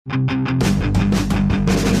So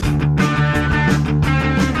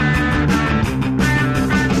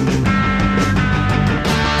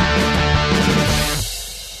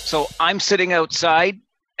I'm sitting outside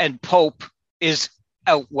and Pope is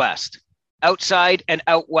out west. Outside and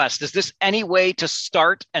out west. Is this any way to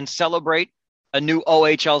start and celebrate a new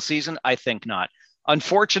OHL season? I think not.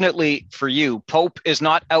 Unfortunately for you, Pope is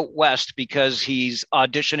not out west because he's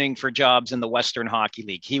auditioning for jobs in the Western Hockey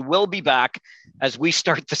League. He will be back as we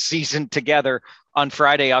start the season together on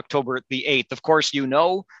Friday, October the 8th. Of course, you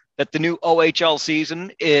know that the new OHL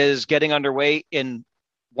season is getting underway in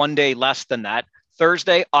one day less than that.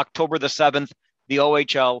 Thursday, October the 7th, the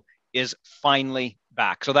OHL is finally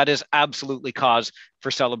back. So that is absolutely cause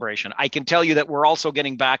for celebration. I can tell you that we're also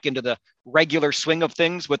getting back into the regular swing of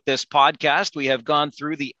things with this podcast. We have gone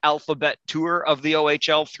through the alphabet tour of the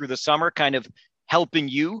OHL through the summer, kind of helping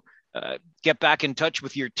you get back in touch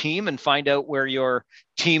with your team and find out where your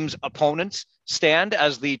team's opponents stand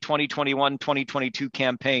as the 2021-2022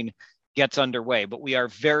 campaign gets underway. But we are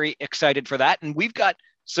very excited for that. And we've got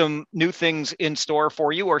some new things in store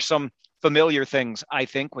for you, or some familiar things, I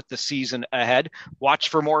think, with the season ahead. Watch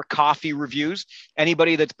for more coffee reviews.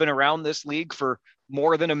 Anybody that's been around this league for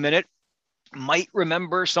more than a minute might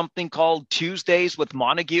remember something called Tuesdays with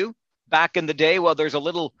Montague back in the day. Well, there's a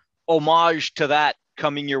little homage to that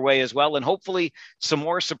coming your way as well. And hopefully some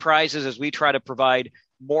more surprises as we try to provide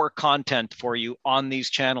more content for you on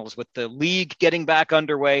these channels with the league getting back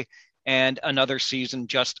underway and another season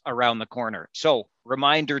just around the corner. So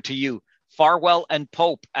reminder to you,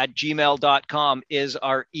 farwellandpope@gmail.com is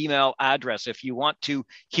our email address. If you want to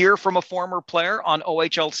hear from a former player on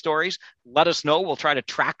OHL stories, let us know. We'll try to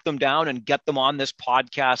track them down and get them on this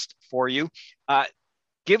podcast for you.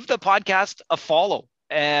 Give the podcast a follow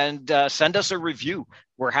and send us a review.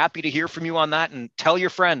 We're happy to hear from you on that, and tell your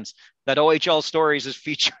friends that OHL Stories is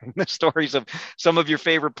featuring the stories of some of your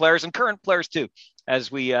favorite players and current players too,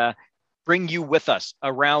 as we bring you with us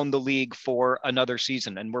around the league for another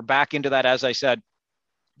season. And we're back into that, as I said,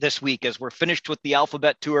 this week as we're finished with the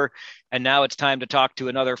alphabet tour. And now it's time to talk to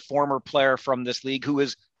another former player from this league who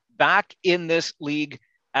is back in this league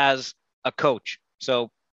as a coach.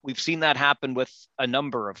 So we've seen that happen with a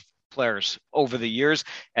number of players over the years.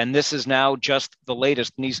 And this is now just the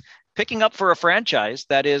latest. And he's picking up for a franchise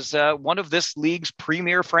that is one of this league's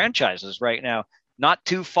premier franchises right now, not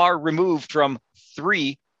too far removed from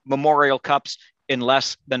 3 Memorial Cups in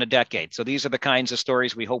less than a decade. So these are the kinds of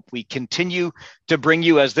stories we hope we continue to bring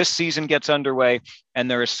you as this season gets underway, and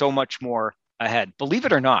there is so much more ahead. Believe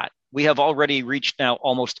it or not, we have already reached now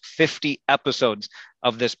almost 50 episodes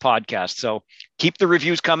of this podcast. So keep the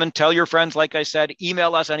reviews coming. Tell your friends, like I said,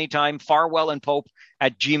 email us anytime,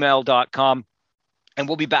 farwellandpope@gmail.com, and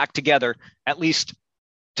we'll be back together, at least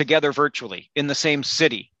together virtually, in the same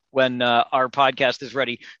city when our podcast is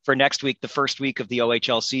ready for next week, the first week of the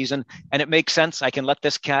OHL season. And it makes sense. I can let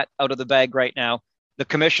this cat out of the bag right now. The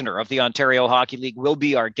commissioner of the Ontario Hockey League will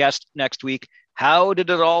be our guest next week. How did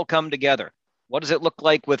it all come together? What does it look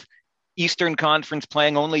like with Eastern Conference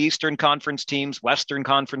playing only Eastern Conference teams, Western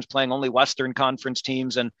Conference playing only Western Conference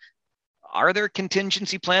teams? And are there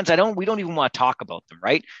contingency plans? We don't even want to talk about them,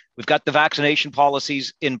 right? We've got the vaccination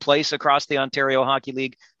policies in place across the Ontario Hockey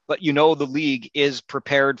League, but the league is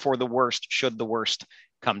prepared for the worst should the worst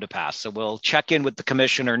come to pass. So we'll check in with the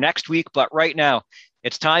commissioner next week. But right now,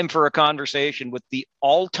 it's time for a conversation with the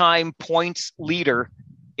all-time points leader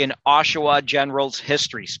in Oshawa Generals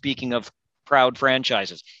history. Speaking of proud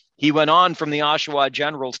franchises, he went on from the Oshawa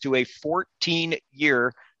Generals to a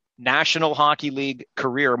 14-year National Hockey League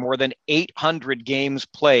career, more than 800 games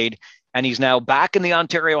played, and he's now back in the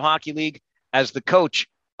Ontario Hockey League as the coach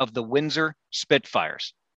of the Windsor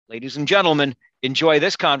Spitfires. Ladies and gentlemen, enjoy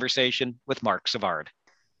this conversation with Marc Savard.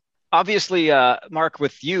 Obviously, Marc,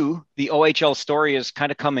 with you, the OHL story is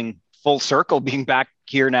kind of coming full circle, being back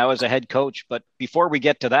here now as a head coach. But before we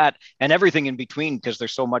get to that and everything in between, because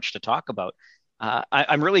there's so much to talk about,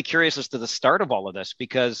 I'm really curious as to the start of all of this,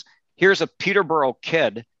 because here's a Peterborough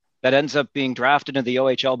kid that ends up being drafted into the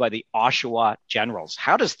OHL by the Oshawa Generals.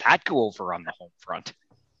 How does that go over on the home front?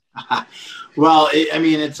 Well,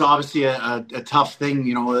 it's obviously a tough thing,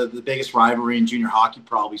 the biggest rivalry in junior hockey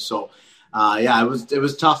probably. So, it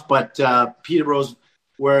was tough, but Peterborough's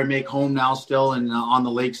where I make home now still, and on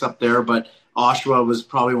the lakes up there. But Oshawa was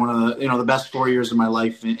probably one of the best 4 years of my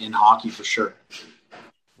life in hockey for sure.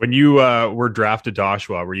 When you were drafted to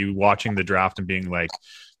Oshawa, were you watching the draft and being like,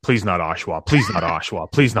 please not Oshawa, please not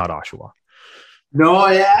Oshawa, please not Oshawa? No,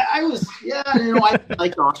 I was, I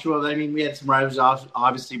liked Oshawa. We had some rivals,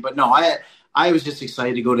 obviously, but no, I was just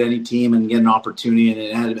excited to go to any team and get an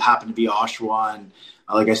opportunity, and it happened to be Oshawa. And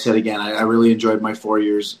like I said, again, I really enjoyed my 4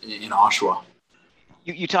 years in Oshawa.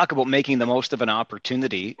 You talk about making the most of an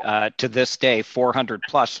opportunity. To this day, 400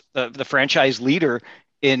 plus, the franchise leader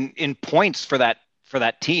in points for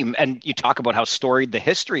that team. And you talk about how storied the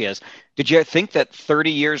history is. Did you think that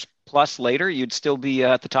 30 years plus later, you'd still be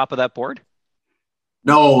at the top of that board?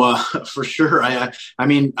 No, for sure. I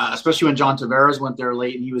mean, especially when John Tavares went there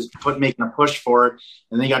late and he was making a push for it,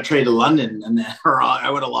 and then he got traded to London, and then I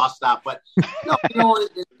would have lost that. But no,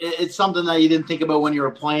 it's something that you didn't think about when you were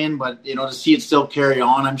playing. But to see it still carry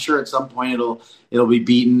on, I'm sure at some point it'll be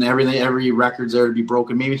beaten. Every record's there to be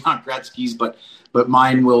broken. Maybe not Gretzky's, but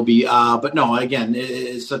mine will be. But no, again,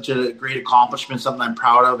 it's such a great accomplishment, something I'm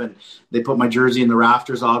proud of, and they put my jersey in the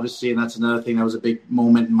rafters, obviously, and that's another thing that was a big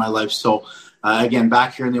moment in my life. So. Again,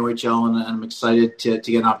 back here in the OHL, and I'm excited to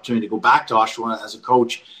get an opportunity to go back to Oshawa as a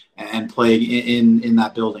coach and play in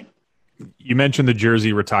that building. You mentioned the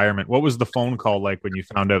jersey retirement. What was the phone call like when you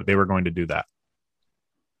found out they were going to do that?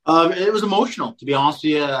 It was emotional, to be honest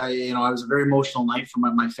with you. It was a very emotional night for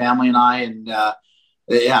my family and I, and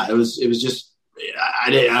it was just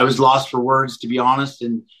I was lost for words, to be honest,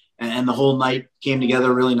 and the whole night came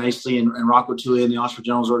together really nicely. And Rocco Tullia and the Oshawa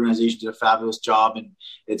Generals organization did a fabulous job. And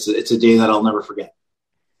it's a day that I'll never forget.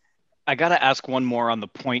 I got to ask one more on the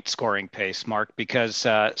point scoring pace, Mark, because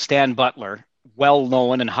Stan Butler, well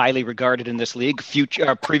known and highly regarded in this league,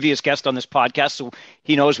 previous guest on this podcast, so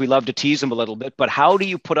he knows we love to tease him a little bit. But how do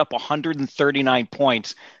you put up 139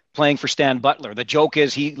 points playing for Stan Butler? The joke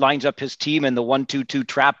is he lines up his team in the 1-2-2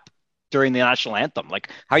 trap during the national anthem. Like,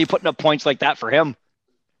 how are you putting up points like that for him?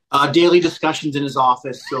 Daily discussions in his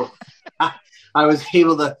office, so I was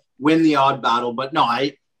able to win the odd battle. But no,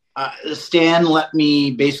 Stan let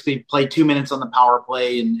me basically play 2 minutes on the power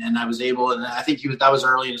play, and I was able. And I think that was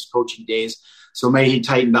early in his coaching days, so maybe he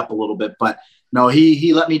tightened up a little bit. But no,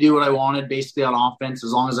 he let me do what I wanted basically on offense,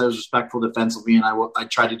 as long as I was respectful defensively, and I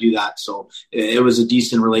tried to do that. So it was a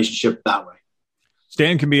decent relationship that way.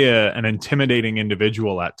 Stan can be an intimidating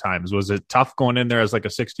individual at times. Was it tough going in there as like a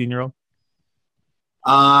 16-year-old?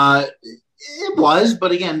 It was,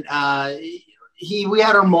 but again, we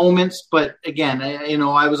had our moments, but again,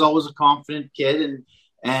 I was always a confident kid,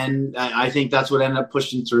 and I think that's what ended up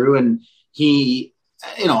pushing through. And he,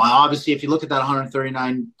 obviously if you look at that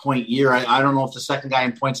 139 point year, I don't know if the second guy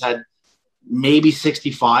in points had maybe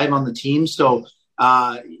 65 on the team. So,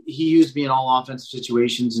 he used me in all offensive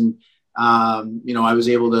situations, and I was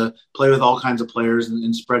able to play with all kinds of players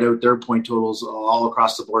and spread out their point totals all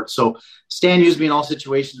across the board. So Stan used me in all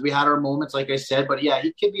situations. We had our moments, like I said, but yeah,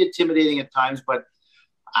 he could be intimidating at times, but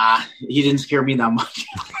he didn't scare me that much.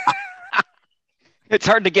 It's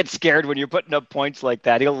hard to get scared when you're putting up points like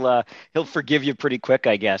that. He'll forgive you pretty quick,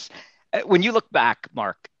 I guess. When you look back,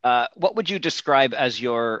 Mark, what would you describe as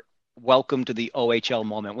your welcome to the OHL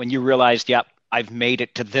moment when you realized, yep, I've made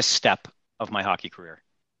it to this step of my hockey career?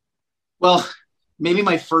 Well, maybe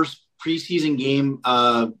my first preseason game,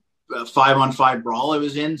 5-on-5 brawl I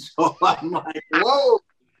was in. So I'm like, whoa,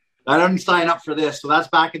 I didn't sign up for this. So that's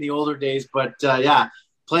back in the older days. But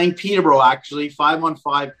playing Peterborough, actually,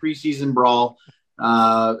 5-on-5 preseason brawl.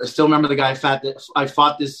 I still remember the guy I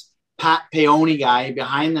fought this Pat Paoni guy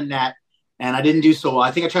behind the net, and I didn't do so well.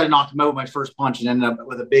 I think I tried to knock him out with my first punch and ended up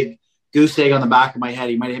with a big goose egg on the back of my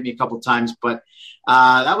head. He might have hit me a couple of times, but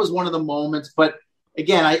that was one of the moments. But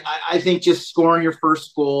again, I think just scoring your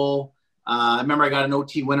first goal. I remember I got an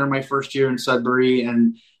OT winner my first year in Sudbury,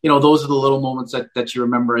 and those are the little moments that you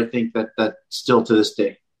remember. I think that still to this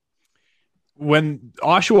day. When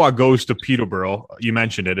Oshawa goes to Peterborough, you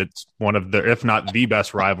mentioned it. It's one of the, if not the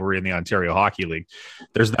best rivalry in the Ontario Hockey League.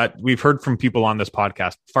 There's that we've heard from people on this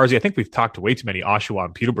podcast. Farzi, I think we've talked to way too many Oshawa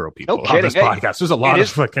and Peterborough people on this podcast. There's a lot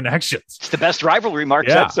of connections. It's the best rivalry, Mark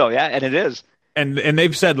said so. Yeah, and it is. And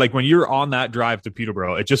they've said, like, when you're on that drive to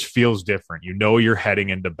Peterborough, it just feels different. You're heading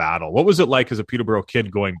into battle. What was it like as a Peterborough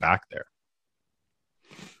kid going back there?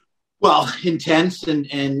 Well, intense and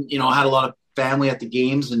had a lot of family at the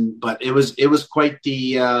games, but it was quite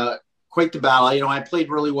the battle. I played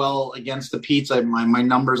really well against the Petes. My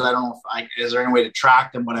numbers, I don't know is there any way to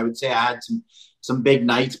track them, but I would say I had some big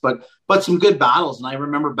nights, but some good battles. And I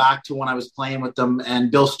remember back to when I was playing with them, and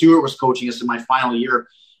Bill Stewart was coaching us in my final year.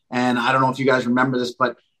 And I don't know if you guys remember this,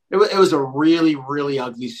 but it was a really, really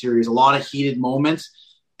ugly series, a lot of heated moments,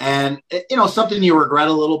 and something you regret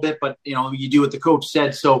a little bit, but you do what the coach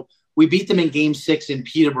said. So we beat them in Game 6 in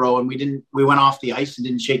Peterborough, and we went off the ice and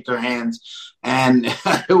didn't shake their hands. And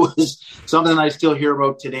it was something that I still hear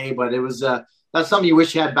about today, but it was that's something you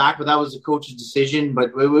wish you had back, but that was the coach's decision.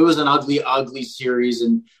 But it was an ugly, ugly series,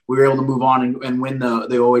 and we were able to move on and win the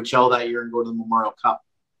OHL that year and go to the Memorial Cup.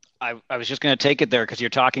 I was just going to take it there because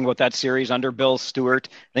you're talking about that series under Bill Stewart.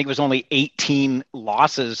 I think it was only 18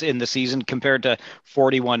 losses in the season compared to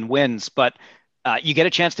 41 wins. But you get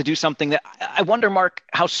a chance to do something that I wonder, Mark,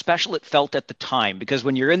 how special it felt at the time. Because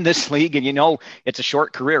when you're in this league and it's a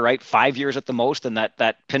short career, right? 5 years at the most, and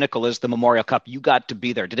that pinnacle is the Memorial Cup. You got to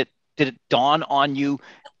be there. Did it dawn on you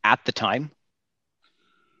at the time?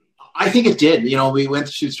 I think it did. We went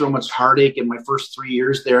through so much heartache in my first 3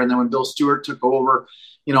 years there. And then when Bill Stewart took over,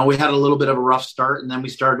 we had a little bit of a rough start, and then we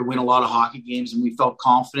started to win a lot of hockey games, and we felt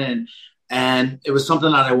confident. And it was something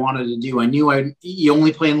that I wanted to do. I knew you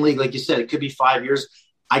only play in the league, like you said, it could be 5 years.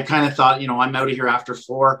 I kind of thought, I'm out of here after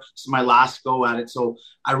 4. This is my last go at it. So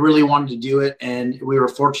I really wanted to do it. And we were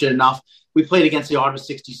fortunate enough. We played against the Ottawa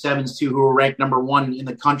 67s too, who were ranked number 1 in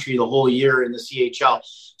the country the whole year in the CHL.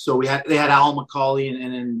 So they had Alan McCauley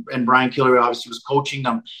and Brian Killery obviously was coaching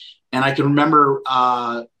them. And I can remember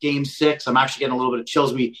game 6. I'm actually getting a little bit of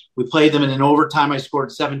chills. We played them, and in overtime I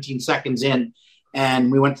scored 17 seconds in, and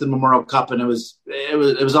we went to the Memorial Cup, and it was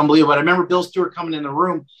unbelievable. But I remember Bill Stewart coming in the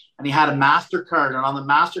room, and he had a MasterCard, and on the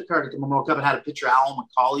MasterCard at the Memorial Cup it had a picture of Alan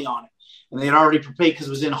McCauley on it, and they had already prepaid because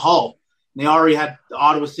it was in Hull. And they already had the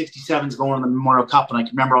Ottawa 67s going to the Memorial Cup, and I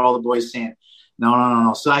can remember all the boys saying,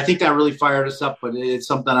 no. So I think that really fired us up, but it's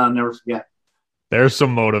something I'll never forget. There's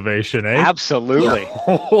some motivation, eh? Absolutely.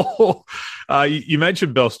 Yeah. You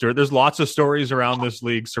mentioned Bill Stewart. There's lots of stories around this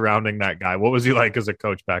league surrounding that guy. What was he like as a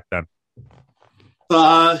coach back then?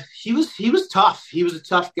 He was tough. He was a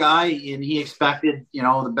tough guy, and he expected,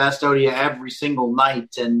 the best out of you every single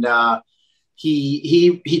night. And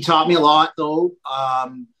he taught me a lot, though.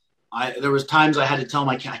 There was times I had to tell him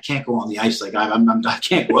I can't go on the ice. Like I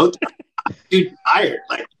can't go out there. Dude, tired.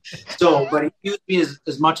 But he used me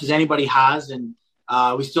as much as anybody has, and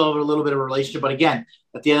we still have a little bit of a relationship. But again,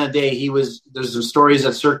 at the end of the day, there's some stories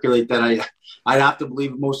that circulate that I'd have to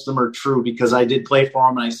believe most of them are true because I did play for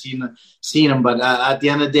him and I seen him. But at the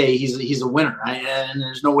end of the day, he's a winner, and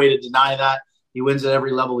there's no way to deny that. He wins at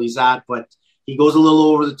every level he's at, but he goes a little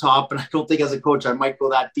over the top, and I don't think as a coach I might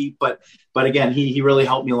go that deep. But again, he really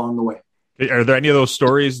helped me along the way. Are there any of those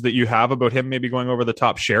stories that you have about him maybe going over the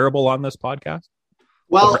top shareable on this podcast?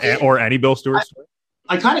 Well, or any Bill Stewart story?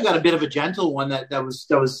 I kind of got a bit of a gentle one that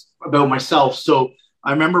was about myself. So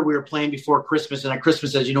I remember we were playing before Christmas, and at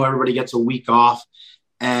Christmas, as you know, everybody gets a week off.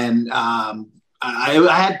 And I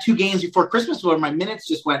had 2 games before Christmas where my minutes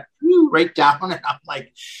just went right down, and I'm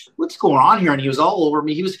like, what's going on here? And he was all over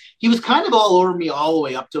me. He was kind of all over me all the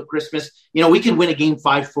way up till Christmas. We could win a game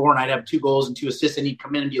 5-4, and I'd have 2 goals and 2 assists, and he'd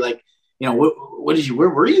come in and be like, what did you? Where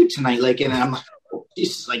were you tonight? And I'm like, oh,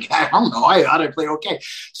 Jesus, I don't know. I thought I played okay.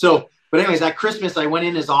 So, but anyways, at Christmas, I went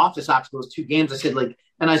in his office after those 2 games. I said, like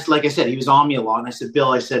I said, he was on me a lot. And I said,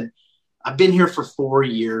 Bill, I've been here for 4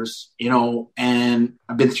 years, and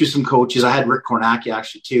I've been through some coaches. I had Rick Kornacki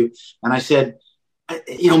actually too. And I said,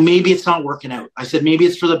 maybe it's not working out. I said, maybe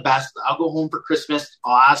it's for the best. I'll go home for Christmas.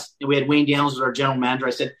 I'll ask. We had Wayne Daniels as our general manager.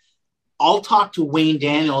 I said, I'll talk to Wayne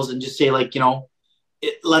Daniels and just say,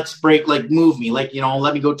 let's break, move me, let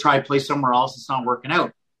me go try to play somewhere else. It's not working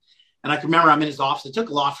out. And I can remember I'm in his office. It took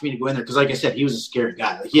a lot for me to go in there because, like I said, he was a scary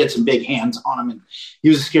guy. He had some big hands on him, and he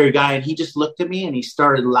was a scary guy. And he just looked at me and he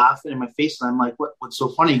started laughing in my face. And I'm like, what's so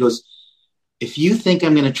funny? He goes, if you think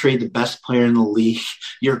I'm going to trade the best player in the league,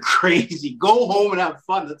 you're crazy. Go home and have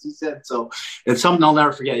fun. That's what he said. So it's something I'll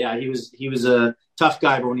never forget. Yeah, he was a tough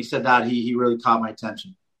guy, but when he said that, he really caught my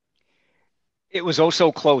attention. It was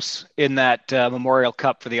so close in that Memorial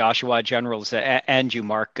Cup for the Oshawa Generals and you,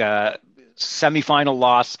 Mark. Semifinal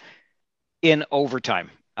loss in overtime.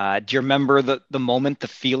 Do you remember the moment, the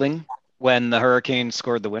feeling when the Hurricanes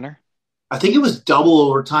scored the winner? I think it was double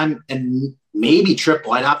overtime and maybe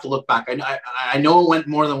triple. I'd have to look back. I know it went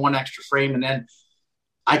more than one extra frame, and then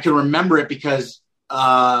I can remember it because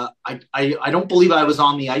I don't believe I was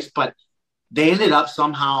on the ice, but they ended up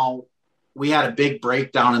somehow. We had a big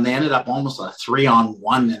breakdown, and they ended up almost a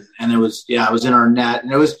 3-on-1, and it was in our net,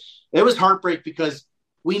 and it was heartbreak because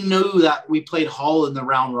we knew that we played Hull in the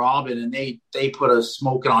round robin, and they put a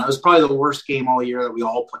smoking on. It was probably the worst game all year that we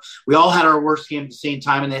all played. We all had our worst game at the same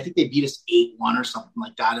time, and I think they beat us 8-1 or something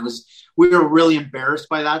like that. We were really embarrassed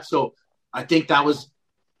by that, so I think that was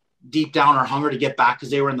deep down our hunger to get back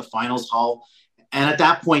because they were in the finals, Hull. And at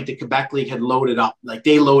that point, the Quebec League had loaded up.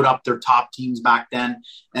 They load up their top teams back then.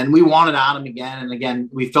 And we wanted Adam again. And again,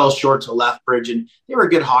 we fell short to Lethbridge. And they were a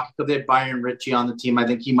good hockey club. They had Byron Ritchie on the team. I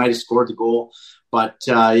think he might have scored the goal. But,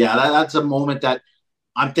 that's a moment that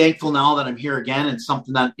I'm thankful now that I'm here again. And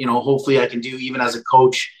something that, hopefully I can do even as a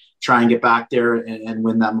coach, try and get back there and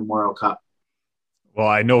win that Memorial Cup. Well,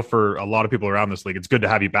 I know for a lot of people around this league, it's good to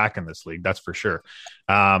have you back in this league. That's for sure.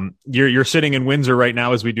 You're sitting in Windsor right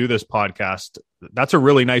now as we do this podcast. That's a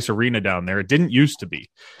really nice arena down there. It didn't used to be.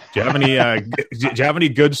 Do you have any? Do you have any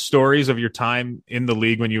good stories of your time in the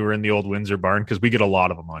league when you were in the old Windsor barn? Because we get a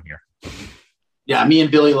lot of them on here. Yeah, me and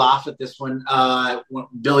Billy laugh at this one.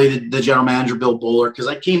 Billy, the general manager, Bill Bowler, because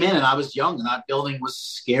I came in and I was young and that building was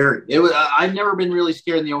scary. I've never been really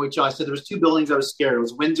scared in the OHL. I said there was two buildings I was scared. It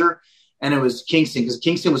was Windsor and it was Kingston, because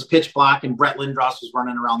Kingston was pitch black and Brett Lindros was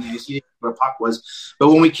running around the ice. He didn't know where a puck was. But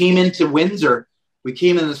when we came into Windsor, we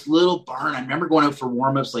came in this little barn. I remember going out for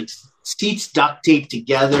warm-ups, like seats duct taped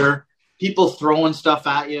together, people throwing stuff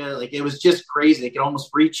at you. Like, it was just crazy. They could almost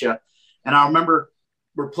reach you. And I remember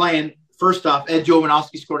we're playing. First off, Ed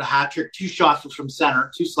Jovanovski scored a hat trick, 2 shots from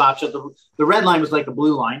center, 2 slap shots. The red line was like a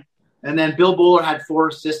blue line. And then Bill Bowler had 4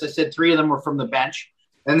 assists. I said 3 of them were from the bench.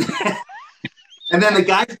 And then the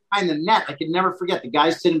guys behind the net, I could never forget, the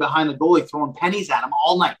guys sitting behind the goalie throwing pennies at him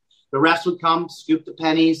all night. The refs would come, scoop the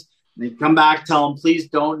pennies, and they'd come back, tell them, please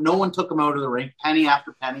don't. No one took them out of the rink, penny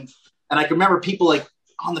after penny. And I can remember people like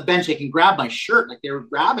on the bench, they can grab my shirt, like they were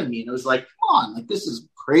grabbing me. And it was like, come on, like this is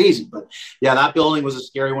crazy. But yeah, that building was a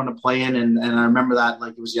scary one to play in. And I remember that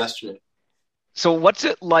like it was yesterday. So what's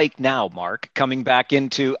it like now, Mark, coming back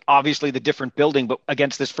into obviously the different building, but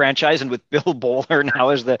against this franchise and with Bill Bowler now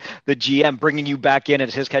as the GM, bringing you back in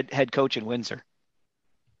as his head coach in Windsor?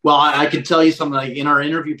 Well, I could tell you something. Like in our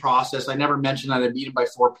interview process, I never mentioned that I beat him by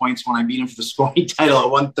 4 points when I beat him for the scoring title at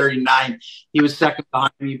 139. He was second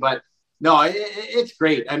behind me, but no, it's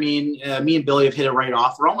great. I mean, me and Billy have hit it right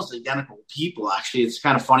off. We're almost identical people, actually. It's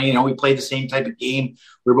kind of funny. You know, we played the same type of game.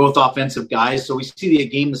 We're both offensive guys, so we see the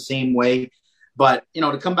game the same way. But, you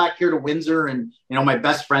know, to come back here to Windsor and, you know, my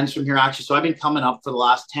best friends from here, actually. So I've been coming up for the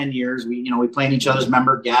last 10 years. We play in each other's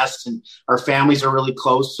member guests and our families are really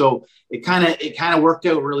close. So it kind of worked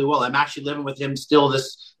out really well. I'm actually living with him still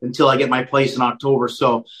until I get my place in October.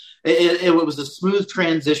 So it was a smooth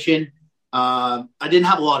transition. I didn't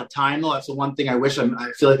have a lot of time, though. That's the one thing I wish.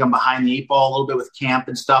 I feel like I'm behind the 8 ball a little bit with camp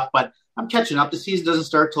and stuff, but I'm catching up. The season doesn't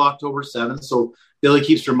start till October 7th. So Billy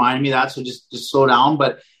keeps reminding me that. So just slow down.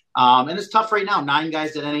 But and it's tough right now. 9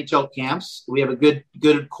 guys at NHL camps. We have a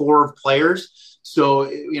good core of players. So,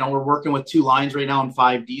 you know, we're working with 2 lines right now in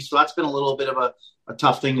 5D. So that's been a little bit of a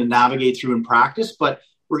tough thing to navigate through in practice, but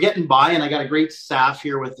we're getting by. And I got a great staff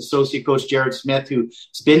here with associate coach Jared Smith,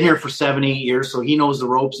 who's been here for 7-8 years. So he knows the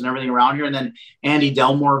ropes and everything around here. And then Andy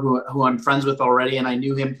Delmore, who I'm friends with already. And I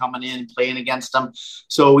knew him coming in and playing against him.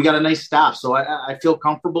 So we got a nice staff. So I feel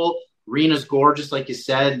comfortable. Arena's gorgeous, like you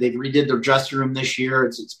said. They've redid their dressing room this year.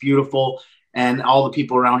 It's beautiful, and all the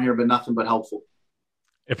people around here have been nothing but helpful.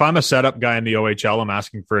 If I'm a setup guy in the OHL, I'm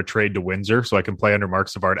asking for a trade to Windsor so I can play under Marc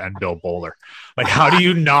Savard and Bill Bowler. Like, how do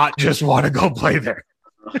you not just want to go play there?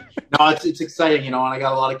 No, it's exciting, you know, and I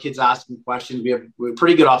got a lot of kids asking questions. We have a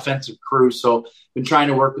pretty good offensive crew, so I've been trying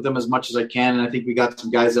to work with them as much as I can, and I think we got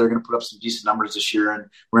some guys that are going to put up some decent numbers this year, and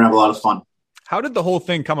we're going to have a lot of fun. How did the whole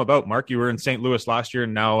thing come about, Mark? You were in St. Louis last year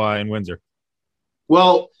and now in Windsor.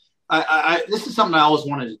 Well, this is something I always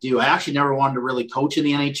wanted to do. I actually never wanted to really coach in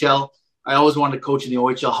the NHL. I always wanted to coach in the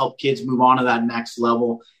OHL, help kids move on to that next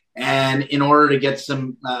level. And in order to get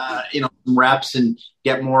some, some reps and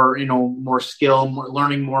get more, more skill,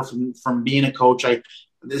 learning more from being a coach,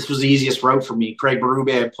 this was the easiest route for me. Craig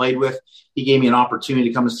Berube, I played with, he gave me an opportunity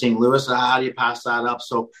to come to St. Louis. How do you pass that up?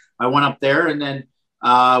 So I went up there, and then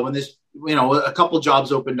when this, a couple of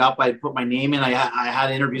jobs opened up, I put my name in. I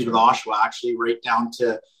had interviews with Oshawa, actually, right down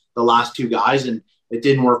to the last 2 guys, and it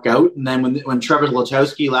didn't work out. And then when Trevor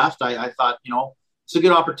Lutowski left, I thought, it's a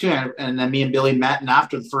good opportunity. And then me and Billy met, and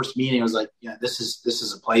after the first meeting, I was like, yeah, this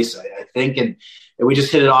is a place, I think. And we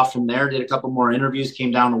just hit it off from there, did a couple more interviews,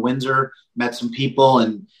 came down to Windsor, met some people,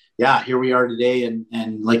 and yeah, here we are today. And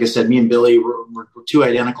like I said, me and Billy, we're 2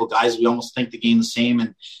 identical guys. We almost think the game the same,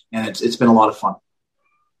 and it's been a lot of fun.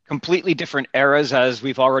 Completely different eras, as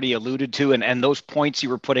we've already alluded to, and those points you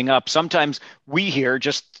were putting up. Sometimes we hear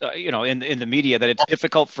just, in the media that it's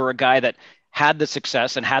difficult for a guy that had the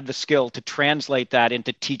success and had the skill to translate that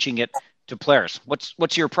into teaching it to players.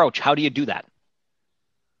 What's your approach? How do you do that?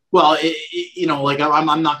 Well,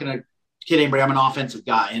 I'm not going to kid anybody. I'm an offensive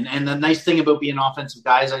guy. And the nice thing about being an offensive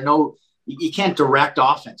guy is I know you can't direct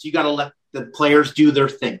offense. You got to let the players do their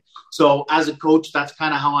thing. So as a coach, that's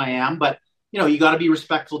kind of how I am. But you got to be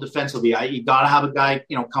respectful defensively. You got to have a guy,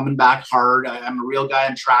 coming back hard. I'm a real guy.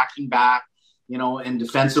 I'm tracking back, and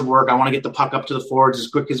defensive work. I want to get the puck up to the forwards as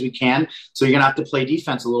quick as we can. So you're going to have to play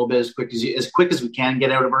defense a little bit as quick as we can,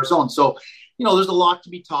 get out of our zone. So there's a lot to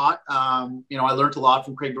be taught. I learned a lot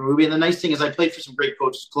from Craig Berube. And the nice thing is I played for some great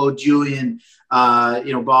coaches, Claude Julien,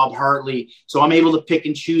 Bob Hartley. So I'm able to pick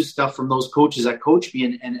and choose stuff from those coaches that coach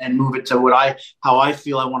me and move it to how I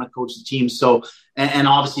feel I want to coach the team. So, and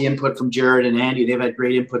obviously input from Jared and Andy. They've had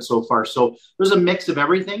great input so far. So there's a mix of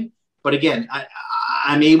everything. But again,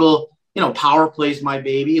 I'm able – power play is my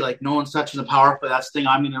baby. Like no one's touching the power play. That's the thing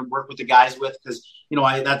I'm going to work with the guys with because,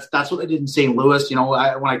 that's what I did in St. Louis. When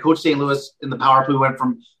I coached St. Louis in the power play, we went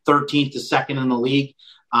from 13th to 2nd in the league.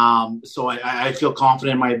 So I feel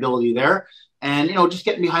confident in my ability there. And, just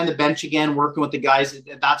getting behind the bench again, working with the guys,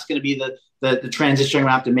 that's going to be the transition I'm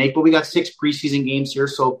going to have to make. But we got 6 preseason games here,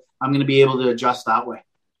 so I'm going to be able to adjust that way.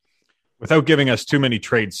 Without giving us too many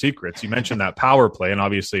trade secrets, you mentioned that power play and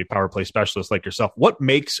obviously power play specialist like yourself. What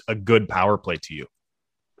makes a good power play to you?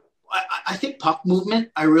 I think puck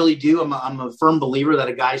movement. I really do. I'm a firm believer that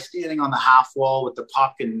a guy standing on the half wall with the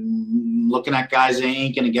puck and looking at guys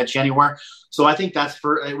ain't going to get you anywhere. So I think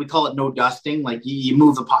we call it no dusting. Like you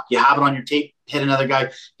move the puck, you have it on your tape, hit another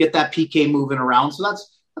guy, get that PK moving around. So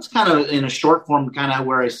that's kind of in a short form, kind of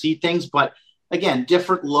where I see things. But again,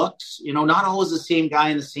 different looks, not always the same guy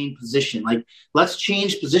in the same position. Like let's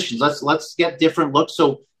change positions. Let's get different looks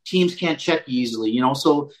so teams can't check easily,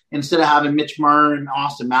 So instead of having Mitch Marner and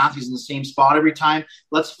Austin Matthews in the same spot every time,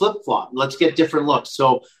 let's flip flop. Let's get different looks.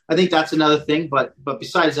 So I think that's another thing. But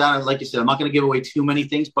besides that, like you said, I'm not going to give away too many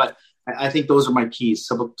things, but I think those are my keys.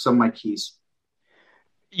 Some of my keys.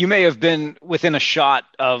 You may have been within a shot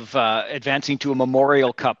of advancing to a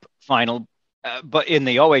Memorial Cup final, but in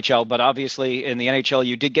the OHL, but obviously in the NHL,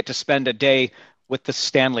 you did get to spend a day with the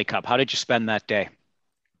Stanley Cup. How did you spend that day?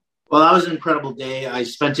 Well, that was an incredible day. I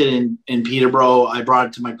spent it in Peterborough. I brought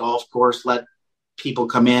it to my golf course, let people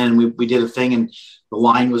come in, and we did a thing, and the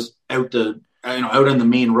line was out on the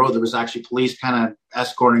main road. There was actually police kind of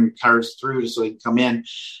escorting cars through so they could come in.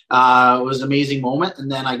 It was an amazing moment. And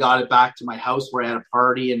then I got it back to my house where I had a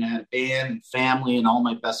party and I had a band and family and all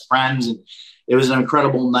my best friends. And it was an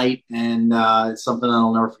incredible night. And it's something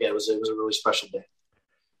I'll never forget. It was a really special day.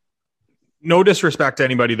 No disrespect to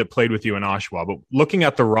anybody that played with you in Oshawa, but looking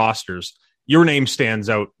at the rosters, your name stands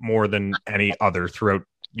out more than any other throughout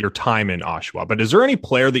your time in Oshawa. But is there any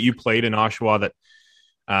player that you played in Oshawa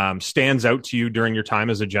that stands out to you during your time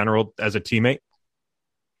as a teammate?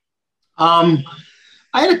 I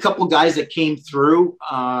had a couple guys that came through,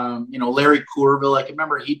 Larry Courville. I can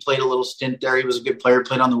remember he played a little stint there. He was a good player,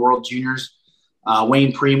 played on the World Juniors.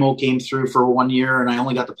 Wayne Primo came through for 1 year, and I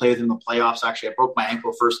only got to play with him in the playoffs. Actually, I broke my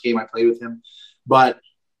ankle first game I played with him. But,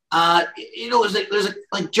 there's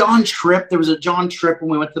like John Tripp. There was a John Tripp when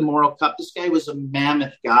we went to the Memorial Cup. This guy was a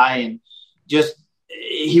mammoth guy, and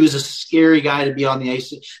he was a scary guy to be on the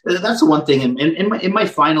ice. That's the one thing. In my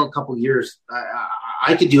final couple of years,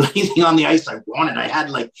 I could do anything on the ice I wanted. I had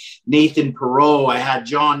like Nathan Perreault, I had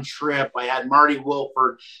John Tripp, I had Marty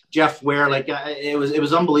Wilford, Jeff Ware. Like it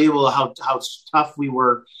was unbelievable how tough we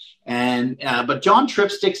were. And but John Tripp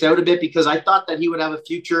sticks out a bit because I thought that he would have a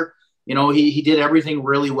future. He did everything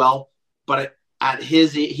really well, but at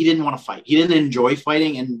his he didn't want to fight. He didn't enjoy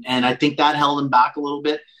fighting, and I think that held him back a little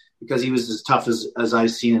bit because he was as tough as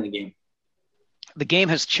I've seen in the game. The game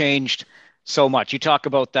has changed so much. You talk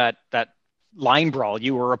about that line brawl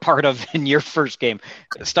you were a part of in your first game.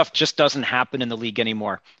 Stuff just doesn't happen in the league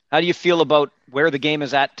anymore. How do you feel about where the game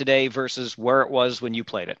is at today versus where it was when you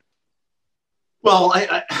played it? Well,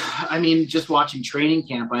 I mean, just watching training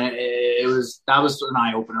camp, that was an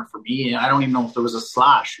eye opener for me. I don't even know if there was a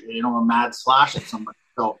slash, a mad slash at somebody.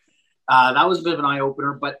 So that was a bit of an eye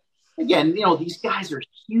opener. But again, these guys are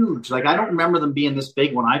huge. Like I don't remember them being this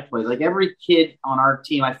big when I played. Like every kid on our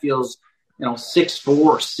team, I feel is 6'4",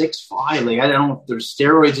 6'5". Like I don't know if there's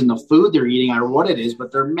steroids in the food they're eating or what it is,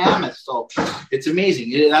 but they're mammoths. So it's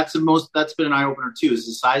amazing. That's been an eye opener too, is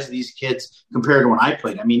the size of these kids compared to when I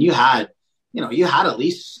played. I mean, you had at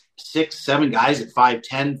least 6-7 guys at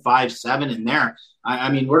 5'10", 5'7" in there. I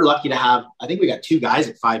mean, we're lucky to have. I think we got 2 guys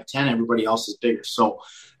at 5'10". Everybody else is bigger. So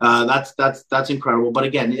that's incredible. But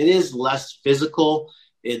again, it is less physical.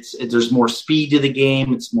 There's more speed to the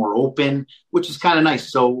game. It's more open, which is kind of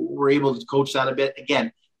nice. So we're able to coach that a bit.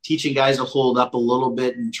 Again, teaching guys to hold up a little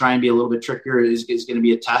bit and try and be a little bit trickier is going to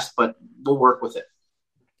be a test, but we'll work with it.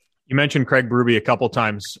 You mentioned Craig Berube a couple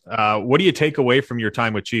times. What do you take away from your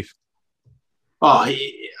time with Chief? Oh,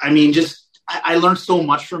 I mean, I learned so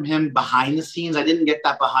much from him behind the scenes. I didn't get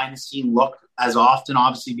that behind the scene look as often,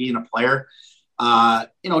 obviously being a player.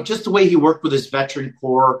 Just the way he worked with his veteran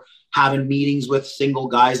core, having meetings with single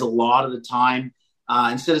guys a lot of the time.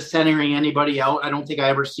 Instead of centering anybody out, I don't think I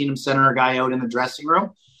ever seen him center a guy out in the dressing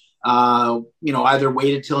room. Either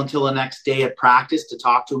waited until the next day at practice to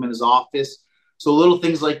talk to him in his office. So little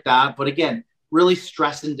things like that. But again, really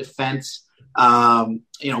stressing defense,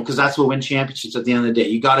 because that's what wins championships at the end of the day.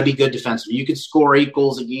 You got to be good defensively. You can score 8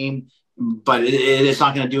 goals a game, but it's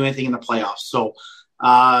not going to do anything in the playoffs. So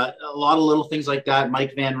a lot of little things like that.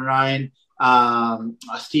 Mike Van Ryn,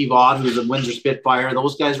 Steve Ott, who's a Windsor Spitfire.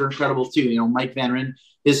 Those guys are incredible too. Mike Van Ryn,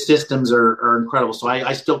 his systems are incredible. So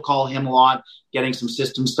I still call him a lot, getting some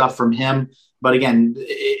system stuff from him. But again,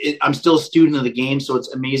 I'm still a student of the game, so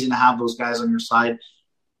it's amazing to have those guys on your side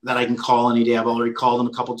that I can call any day. I've already called them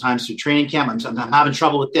a couple of times through training camp. I'm having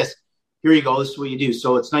trouble with this. Here you go. This is what you do.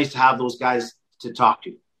 So it's nice to have those guys to talk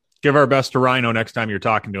to. Give our best to Rhino next time you're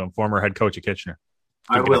talking to him, former head coach of Kitchener.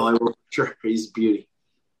 I will. Sure. He's a beauty.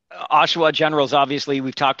 Oshawa Generals, obviously,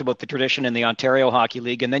 we've talked about the tradition in the Ontario Hockey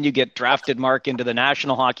League, and then you get drafted, Mark, into the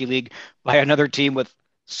National Hockey League by another team with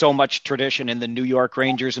so much tradition in the New York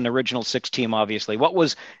Rangers, and original 6 team, obviously. What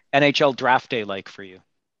was NHL draft day like for you?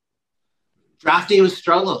 Draft day was a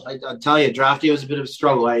struggle. I'll tell you, draft day was a bit of a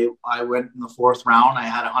struggle. I went in the 4th round. I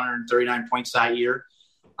had 139 points that year.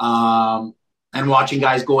 And watching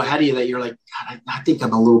guys go ahead of you that you're like, God, I think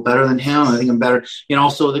I'm a little better than him. I think I'm better.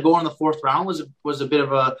 So to go in the 4th round was a bit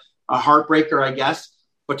of a heartbreaker, I guess.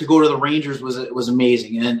 But to go to the Rangers was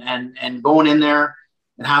amazing. And going in there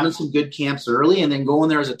and having some good camps early, and then going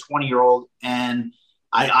there as a 20-year-old. And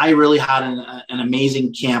I really had an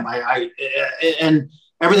amazing camp. And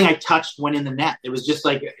everything I touched went in the net. It was just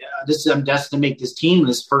like, I'm destined to make this team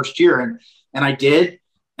this first year. And I did.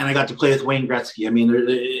 And I got to play with Wayne Gretzky. I mean,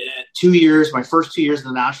 2 years, my first 2 years in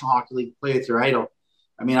the National Hockey League, play with your idol.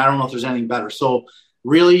 I mean, I don't know if there's anything better. So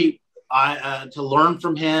really, to learn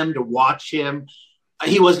from him, to watch him,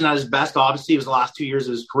 he wasn't at his best. Obviously, it was the last 2 years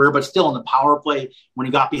of his career, but still in the power play, when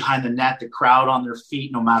he got behind the net, the crowd on their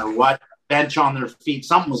feet, no matter what, bench on their feet,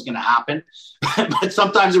 something was going to happen. But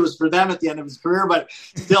sometimes it was for them at the end of his career, but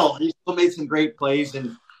still, he still made some great plays.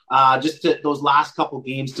 And those last couple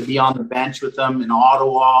games to be on the bench with them in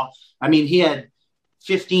Ottawa. I mean, he had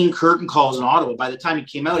 15 curtain calls in Ottawa. By the time he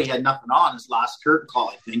came out, he had nothing on his last curtain call,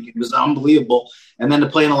 I think. It was unbelievable. And then to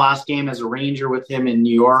play in the last game as a Ranger with him in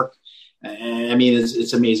New York, I mean,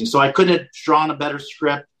 it's amazing. So I couldn't have drawn a better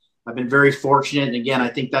script. I've been very fortunate. And again, I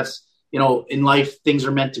think that's, in life, things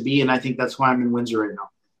are meant to be. And I think that's why I'm in Windsor right now.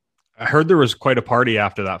 I heard there was quite a party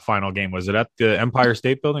after that final game. Was it at the Empire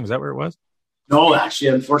State Building? Is that where it was? No, actually,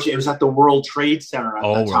 unfortunately, it was at the World Trade Center.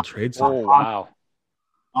 World Trade Center. Oh, wow.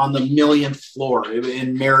 On the 1,000th floor.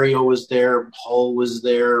 And Mario was there. Hull was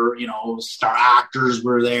there. Star actors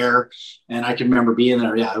were there. And I can remember being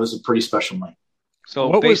there. Yeah, it was a pretty special night.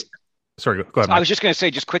 So Sorry, go ahead, Mike. I was just going to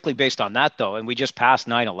say, just quickly based on that, though, and we just passed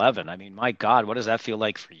 9/11. I mean, my God, what does that feel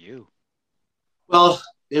like for you? Well,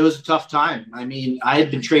 it was a tough time. I mean, I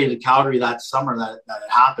had been traded to Calgary that summer that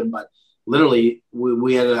it happened, but literally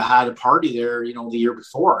we had a party there, the year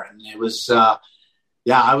before. And it was,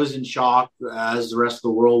 I was in shock, as the rest of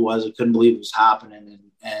the world was. I couldn't believe it was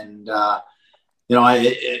happening. And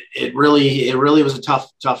it really was a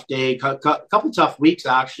tough day, couple tough weeks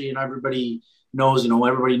actually. And everybody knows,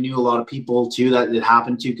 everybody knew a lot of people too that it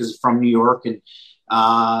happened to, because it's from New York. And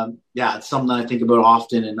it's something that I think about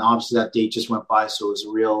often. And obviously that date just went by. So it was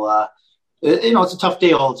a real, it's a tough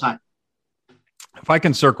day all the time. If I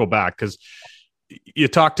can circle back, because you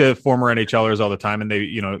talk to former NHLers all the time, and they,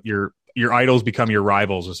 your idols become your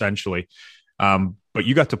rivals essentially. But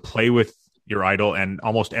you got to play with your idol and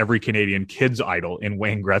almost every Canadian kid's idol in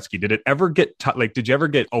Wayne Gretzky. Did it ever get did you ever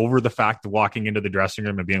get over the fact of walking into the dressing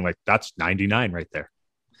room and being like, that's 99 right there?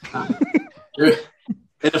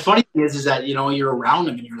 And the funny thing is that, you're around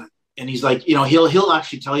him and you're like, and he's like, he'll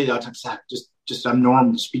actually tell you that, just I'm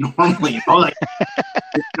normal, just be normal, like you're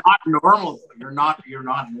not normal. You're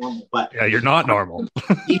not normal, but yeah, you're not normal.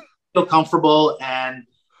 He feel comfortable. And,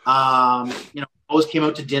 always came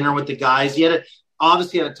out to dinner with the guys. He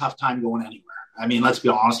obviously had a tough time going anywhere. I mean, let's be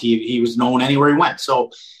honest. He was known anywhere he went.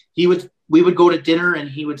 So we would go to dinner, and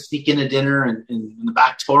he would sneak into dinner and in the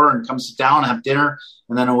back door and come sit down and have dinner,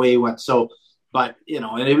 and then away he went. So, but he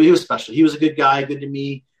was special. He was a good guy, good to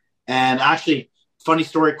me. And actually, funny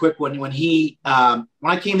story, quick, when I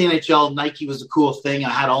came to the NHL, Nike was a cool thing. I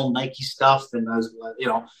had all Nike stuff, and I was,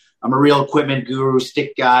 I'm a real equipment guru,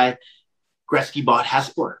 stick guy. Gretzky bought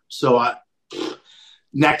Hesper. So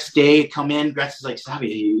next day, come in, Gretzky's like, Savvy,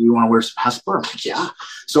 you want to wear some Hesper? I'm like, yeah.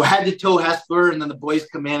 So I had to tow Hesper, and then the boys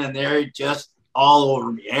come in, and they're just all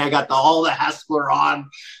over me. I got all the Hesper on.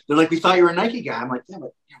 They're like, we thought you were a Nike guy. I'm like, yeah,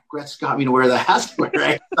 but Gretzky got me to wear the Hesper,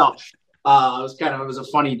 right? So it was a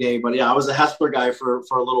funny day, but yeah, I was a Hesper guy for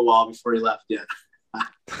a little while before he left. Yeah.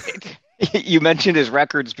 You mentioned his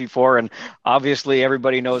records before, and obviously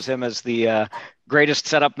everybody knows him as the greatest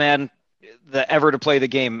setup man ever to play the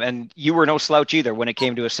game. And you were no slouch either when it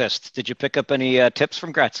came to assists. Did you pick up any tips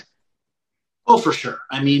from Gretz? Oh, for sure.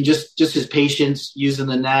 I mean, just his patience using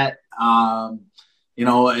the net, and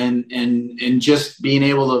just being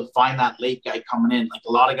able to find that late guy coming in. Like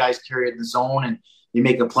a lot of guys carry it in the zone and you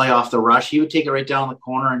make a play off the rush. He would take it right down the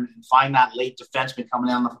corner and find that late defenseman coming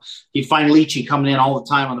down. He'd find Leachy coming in all the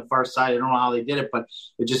time on the far side. I don't know how they did it, but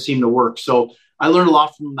it just seemed to work. So I learned a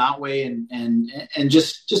lot from him that way, and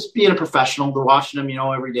just being a professional, to watching him,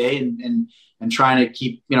 every day and trying to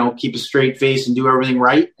keep a straight face and do everything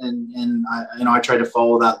right. And I tried to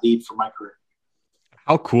follow that lead for my career.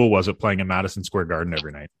 How cool was it playing in Madison Square Garden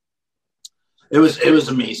every night? It was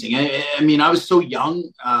amazing. I mean, I was so young,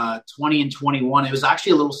 20 and 21. It was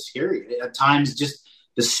actually a little scary at times. Just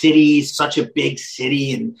the city, such a big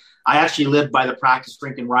city, and I actually lived by the practice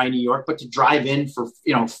rink in Rye, New York. But to drive in for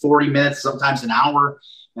 40 minutes, sometimes an hour,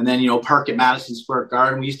 and then park at Madison Square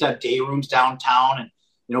Garden. We used to have day rooms downtown,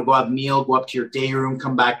 and go have a meal, go up to your day room,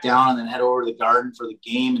 come back down, and then head over to the Garden for the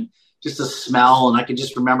game. And just the smell, and I can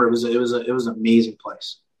just remember it was an amazing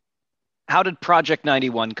place. How did Project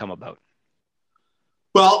 91 come about?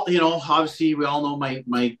 Well, obviously we all know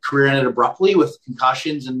my career ended abruptly with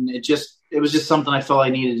concussions, and it was just something I felt I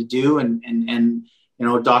needed to do. And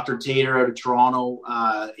Dr. Tater out of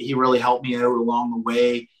Toronto, he really helped me out along the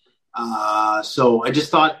way. So I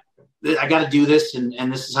just thought I got to do this,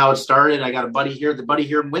 and this is how it started. I got the buddy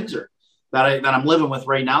here in Windsor that I'm living with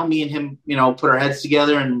right now. Me and him, put our heads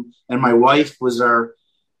together, and my wife was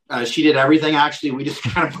she did everything. Actually, we just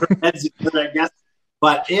kind of put our heads together, I guess.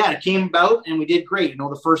 But yeah, it came about and we did great.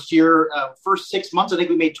 The first year, first 6 months, I think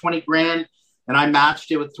we made $20,000, and I matched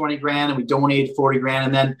it with $20,000, and we donated $40,000.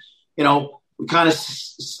 And then, we kind of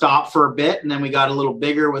stopped for a bit, and then we got a little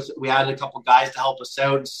bigger we added a couple guys to help us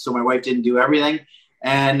out. So my wife didn't do everything.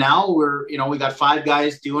 And now we got 5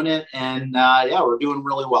 guys doing it, and we're doing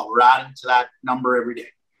really well. We're adding to that number every day.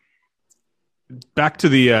 Back to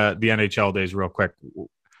the NHL days real quick.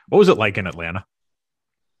 What was it like in Atlanta?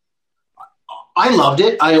 I loved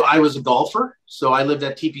it. I was a golfer, so I lived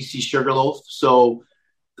at TPC Sugarloaf. So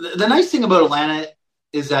the nice thing about Atlanta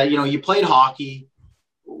is that, you played hockey.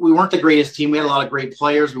 We weren't the greatest team. We had a lot of great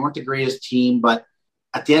players. We weren't the greatest team, but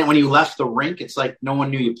at the end, when you left the rink, it's like no one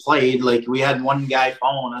knew you played. Like we had one guy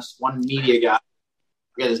following us, one media guy. I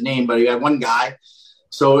forget his name, but we had one guy.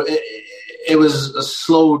 So it was a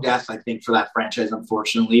slow death, I think, for that franchise,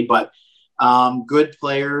 unfortunately. But good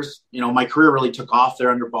players. My career really took off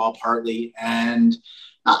there under Bob Hartley, and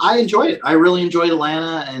I enjoyed it. I really enjoyed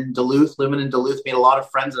Atlanta and Duluth. Living in Duluth, made a lot of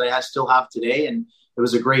friends that I still have today, and it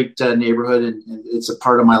was a great neighborhood, and it's a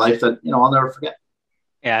part of my life that I'll never forget.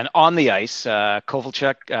 And on the ice,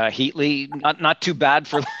 Kovalchuk, Heatley, not too bad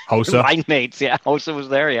for Hossa line mates. Yeah, Hossa was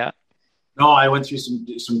there. Yeah. No, I went through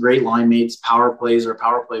some great line mates. Power plays. Our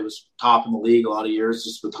power play was top in the league a lot of years,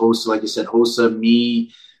 just with Hossa, like you said, Hossa,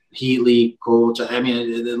 me, Heatley, Kovalchuk. I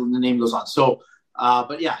mean, the name goes on. So,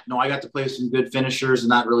 but yeah, no, I got to play with some good finishers,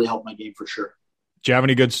 and that really helped my game for sure. Do you have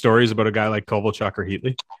any good stories about a guy like Kovalchuk or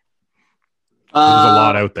Heatley? There's a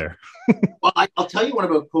lot out there. Well, I'll tell you one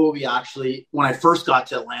about Kobe, actually. When I first got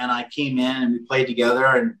to Atlanta, I came in and we played together,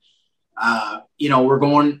 and, we're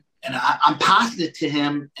going, and I'm passing it to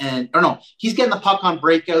him, he's getting the puck on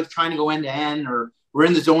breakouts, trying to go end to end, or we're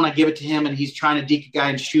in the zone. I give it to him, and he's trying to deke a guy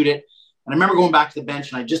and shoot it. And I remember going back to the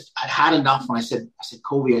bench, and I'd had enough. And I said,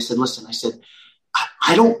 Kobe, listen,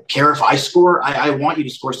 I don't care if I score. I want you to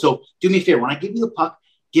score. So do me a favor. When I give you the puck,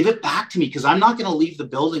 give it back to me, because I'm not going to leave the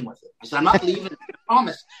building with it. I said, I'm not leaving. I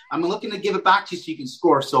promise. I'm looking to give it back to you so you can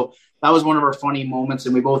score. So that was one of our funny moments,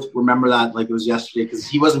 and we both remember that like it was yesterday, because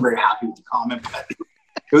he wasn't very happy with the comment. But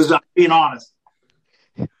it was being honest.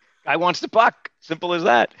 Guy wants the puck. Simple as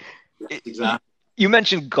that. Exactly. You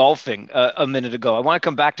mentioned golfing a minute ago. I want to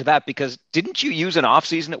come back to that, because didn't you use an off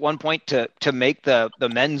season at one point to make the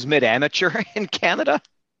men's mid amateur in Canada?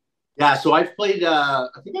 Yeah, so I've played. I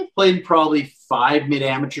think I've played probably 5 mid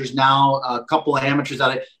amateurs now. A couple of amateurs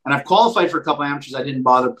and I've qualified for a couple of amateurs I didn't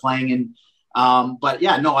bother playing in. But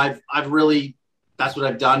yeah, no, I've really, that's what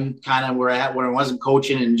I've done. Kind of where when I wasn't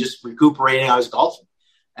coaching and just recuperating, I was golfing,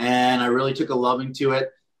 and I really took a loving to it.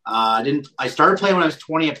 I started playing when I was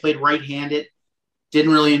 20. I played right-handed.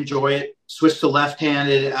 Didn't really enjoy it. Switched to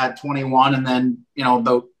left-handed at 21, and then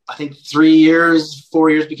about I think 4 years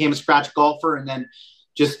became a scratch golfer, and then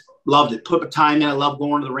just loved it. Put my time in. I love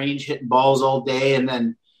going to the range, hitting balls all day, and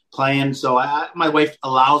then playing. So my wife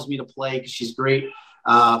allows me to play because she's great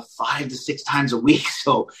 5 to 6 times a week.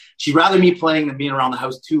 So she'd rather me playing than being around the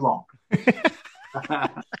house too long.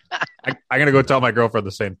 I'm going to go tell my girlfriend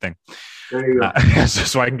the same thing. There you go.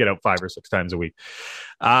 So I can get out 5 or 6 times a week.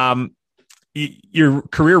 Your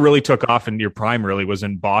career really took off, and your prime really was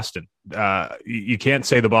in Boston. You can't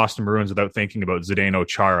say the Boston Bruins without thinking about Zdeno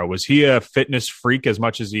Chara. Was he a fitness freak as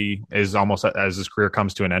much as he is almost as his career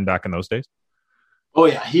comes to an end back in those days? Oh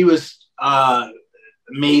yeah, he was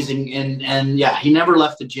amazing, and yeah, he never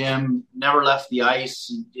left the gym, never left the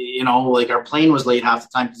ice. You know, like our plane was late half the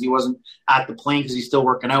time because he wasn't at the plane because he's still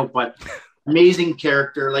working out. But amazing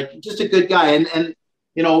character, like just a good guy. And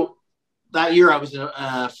you know, that year I was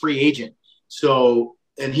a free agent, so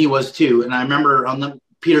and he was too. And I remember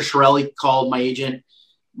Peter Chiarelli called my agent,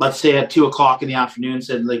 let's say at 2:00 in the afternoon,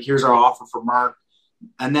 said like, "Here's our offer for Marc,"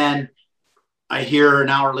 and then I hear an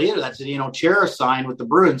hour later that Zdeno Chara signed with the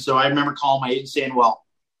Bruins. So I remember calling my agent saying, well,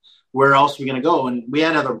 where else are we going to go? And we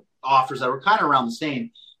had other offers that were kind of around the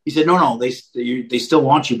same. He said, no, they still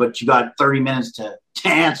want you, but you got 30 minutes to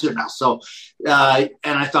answer now. So, and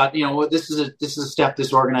I thought, you know, this is a step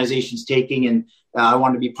this organization's taking, and I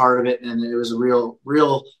wanted to be part of it. And it was I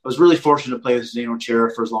was really fortunate to play with Zdeno Chara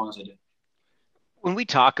for as long as I did. When we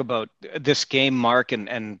talk about this game, Marc,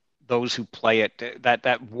 and those who play it,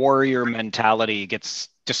 that warrior mentality gets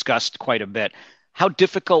discussed quite a bit. How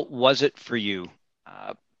difficult was it for you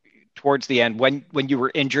towards the end when you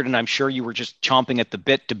were injured, and I'm sure you were just chomping at the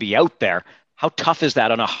bit to be out there? How tough is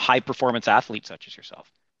that on a high-performance athlete such as yourself?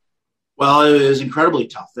 Well, it was incredibly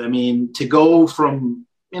tough. I mean, to go from,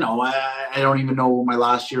 you know, I don't even know my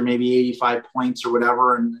last year, maybe 85 points or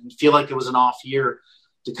whatever, and feel like it was an off year,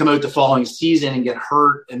 to come out the following season and get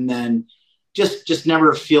hurt, and then just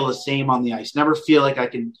never feel the same on the ice. Never feel like I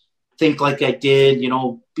can think like I did, you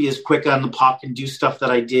know, be as quick on the puck and do stuff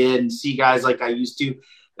that I did and see guys like I used to.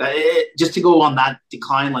 Just to go on that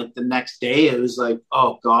decline like the next day, it was like,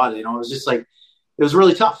 oh God, you know, it was just like, it was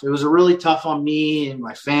really tough. It was really tough on me and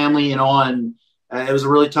my family, you know, and it was a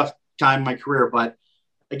really tough time in my career. But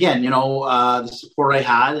again, you know, the support I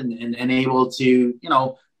had and able to, you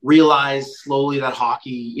know, realize slowly that hockey,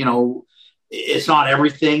 you know, it's not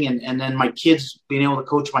everything. And then my kids, being able to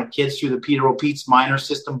coach my kids through the Peter O'Pete's minor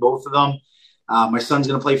system, both of them. My son's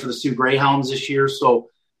going to play for the Sioux Greyhounds this year. So,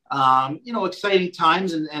 you know, exciting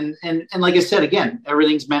times. And like I said, again,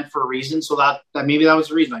 everything's meant for a reason. So that maybe that was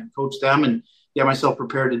the reason I can coach them and get myself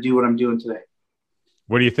prepared to do what I'm doing today.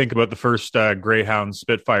 What do you think about the first Greyhounds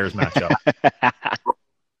Spitfires matchup?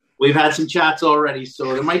 We've had some chats already,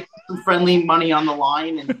 so there might be some friendly money on the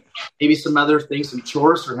line and maybe some other things, some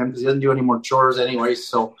chores for him because he doesn't do any more chores anyway.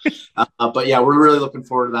 So, but yeah, we're really looking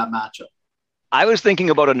forward to that matchup. I was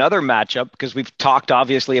thinking about another matchup because we've talked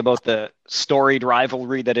obviously about the storied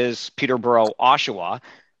rivalry that is Peterborough-Oshawa,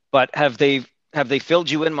 but have they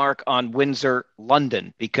filled you in, Marc, on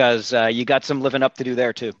Windsor-London? Because you got some living up to do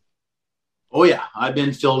there too. Oh yeah, I've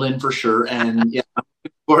been filled in for sure, and yeah, I'm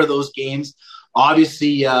looking forward to those games.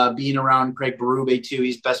 Obviously, being around Craig Berube too,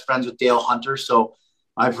 he's best friends with Dale Hunter. So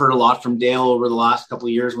I've heard a lot from Dale over the last couple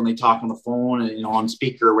of years when they talk on the phone and, you know, on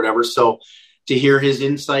speaker or whatever. So to hear his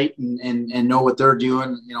insight and know what they're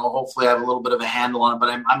doing, you know, hopefully I have a little bit of a handle on it, but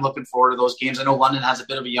I'm looking forward to those games. I know London has a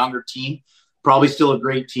bit of a younger team, probably still a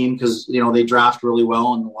great team because, you know, they draft really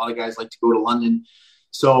well and a lot of guys like to go to London.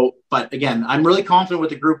 So, but again, I'm really confident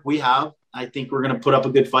with the group we have. I think we're going to put up a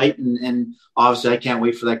good fight, and obviously I can't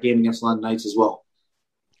wait for that game against London Knights as well.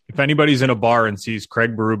 If anybody's in a bar and sees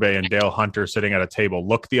Craig Berube and Dale Hunter sitting at a table,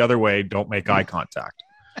 look the other way. Don't make eye contact.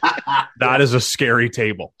 That is a scary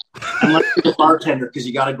table. Unless you're a bartender, because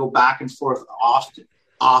you got to go back and forth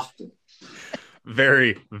often.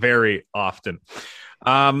 Very, very often.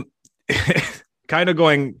 Kind of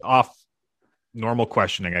going off normal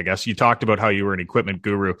questioning, I guess. You talked about how you were an equipment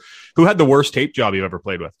guru. Who had the worst tape job you ever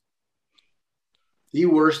played with? The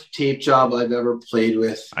worst tape job I've ever played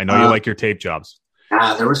with. I know you like your tape jobs.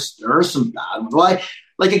 There were some bad ones. Well,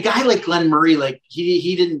 like a guy like Glenn Murray, like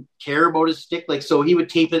he didn't care about his stick. Like, so he would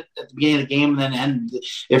tape it at the beginning of the game, and then end.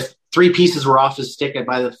 If 3 pieces were off his stick,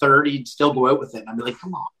 by the third, he'd still go out with it. And I'd be like,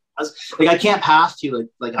 come on. I can't pass to you.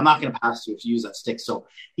 Like I'm not going to pass to you if you use that stick. So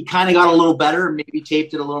he kind of got a little better and maybe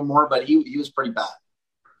taped it a little more, but he was pretty bad.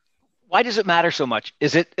 Why does it matter so much?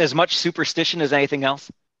 Is it as much superstition as anything else?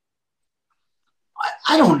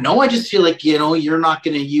 I don't know. I just feel like, you know, you're not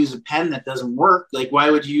going to use a pen that doesn't work. Like,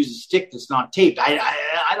 why would you use a stick that's not taped?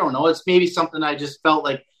 I don't know. It's maybe something I just felt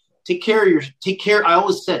like, I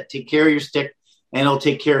always said, take care of your stick and it'll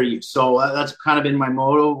take care of you. So that's kind of been my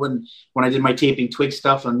motto when I did my taping twig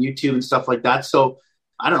stuff on YouTube and stuff like that. So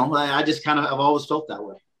I don't know. I just kind of, I've always felt that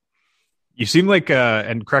way. You seem like,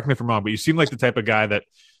 and correct me if I'm wrong, but you seem like the type of guy that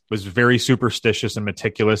was very superstitious and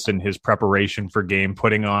meticulous in his preparation for game,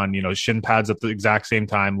 putting on, shin pads at the exact same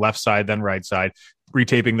time, left side, then right side,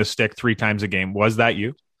 retaping the stick 3 times a game. Was that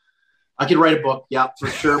you? I could write a book. Yeah, for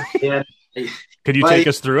sure. Yeah. Could you take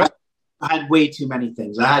us through it? I had way too many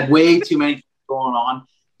things. I had way too many things going on,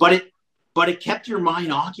 but it kept your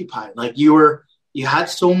mind occupied. Like you had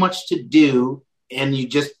so much to do, and you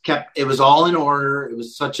just it was all in order. It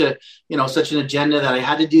was such an agenda that I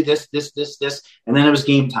had to do this, and then it was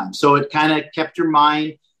game time. So it kind of kept your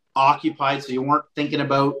mind occupied. So you weren't thinking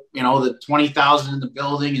about, the 20,000 in the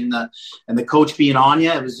building and the coach being on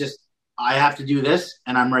you. It was just, I have to do this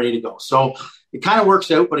and I'm ready to go. So it kind of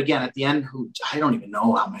works out. But again, at the end, I don't even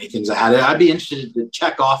know how many things I had. I'd be interested to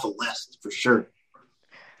check off a list for sure.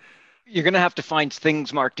 You're going to have to find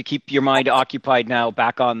things, Marc, to keep your mind occupied now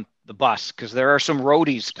back on the bus, because there are some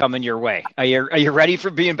roadies coming your way. Are you ready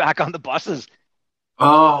for being back on the buses?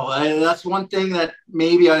 Oh, that's one thing that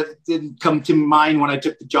maybe I didn't come to mind when I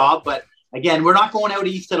took the job. But again, we're not going out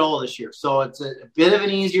east at all this year. So it's a bit of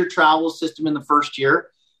an easier travel system in the first year.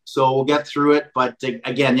 So we'll get through it. But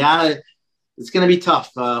again, yeah, it's going to be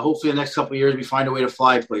tough. Hopefully the next couple of years we find a way to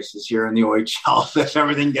fly places here in the OHL if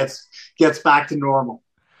everything gets back to normal.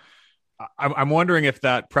 I'm wondering if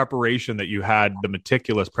that preparation that you had, the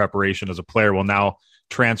meticulous preparation as a player, will now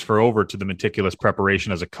transfer over to the meticulous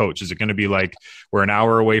preparation as a coach. Is it going to be like, we're an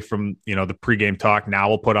hour away from, the pregame talk.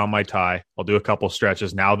 Now I'll put on my tie. I'll do a couple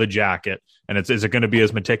stretches. Now the jacket. And is it going to be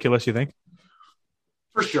as meticulous, you think?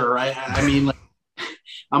 For sure. I mean,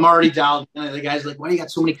 I'm already dialed in. The guy's like, why do you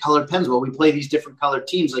got so many colored pens? Well, we play these different colored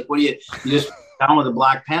teams. Like, what do you just down with a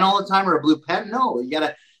black pen all the time or a blue pen? No, you got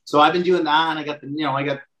to. So I've been doing that. And I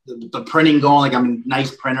got the printing going. Like, I'm a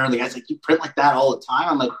nice printer. The guy's like, you print like that all the time?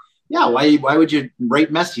 I'm like, yeah, why would you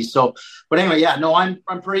write messy? So, but anyway, yeah, no, I'm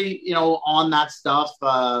pretty, on that stuff,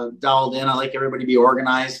 dialed in. I like everybody to be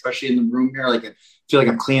organized, especially in the room here. Like, I feel like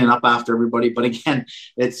I'm cleaning up after everybody. But again,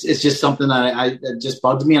 it's just something that it just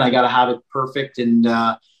bugs me, and I got to have it perfect. And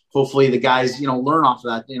hopefully the guys, learn off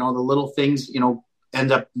of that. The little things,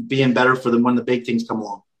 end up being better for them when the big things come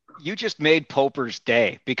along. You just made Poper's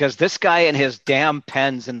day, because this guy and his damn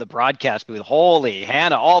pens in the broadcast booth, holy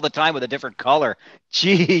Hannah, all the time with a different color.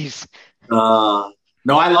 Jeez. No,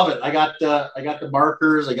 I love it. I got the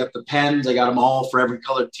markers, I got the pens, I got them all for every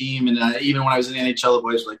colored team. And even when I was in the NHL, the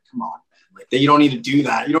boys were like, come on, man. Like, you don't need to do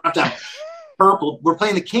that. You don't have to have purple. We're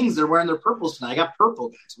playing the Kings. They're wearing their purples tonight. I got purple,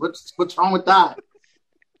 guys. What's wrong with that?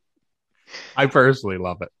 I personally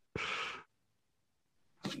love it.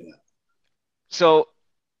 Yeah. So,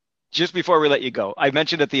 just before we let you go, I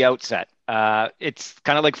mentioned at the outset, it's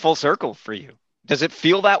kind of like full circle for you. Does it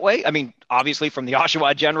feel that way? I mean, obviously from the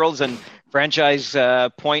Oshawa Generals and franchise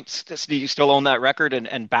points, do you still own that record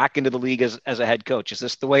and back into the league as a head coach? Is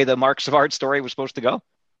this the way the Marc Savard story was supposed to go?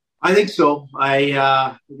 I think so. Like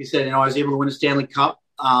you said, I was able to win a Stanley Cup.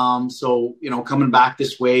 So, coming back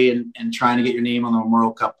this way and trying to get your name on the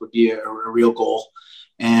Memorial Cup would be a real goal,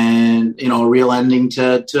 and, a real ending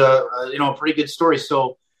to a pretty good story.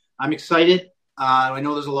 So, I'm excited. I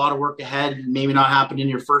know there's a lot of work ahead. Maybe not happen in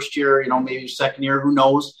your first year, maybe your second year, who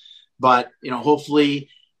knows? But,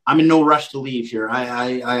 hopefully I'm in no rush to leave here.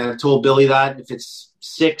 I told Billy that if it's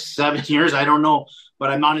 6-7 years, I don't know,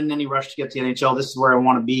 but I'm not in any rush to get to the NHL. This is where I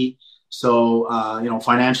want to be. So,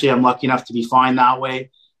 financially, I'm lucky enough to be fine that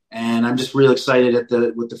way. And I'm just really excited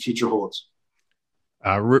what the future holds.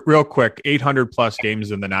 Real quick, 800 plus games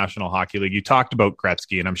in the National Hockey League. You talked about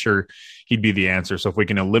Gretzky, and I'm sure he'd be the answer. So if we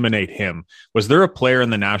can eliminate him, was there a player in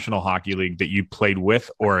the National Hockey League that you played with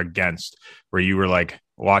or against where you were like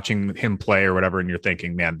watching him play or whatever, and you're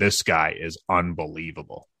thinking, man, this guy is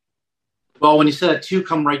unbelievable? Well, when you said that, two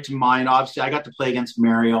come right to mind. Obviously, I got to play against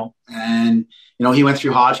Mario, and, he went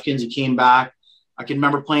through Hodgkins. He came back. I can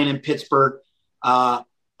remember playing in Pittsburgh. I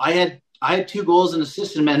had 2 goals and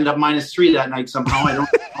assists and ended up -3 that night somehow. I don't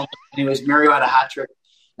know. Anyways, Mario had a hat trick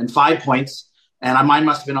and 5 points, and mine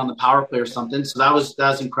must have been on the power play or something. So that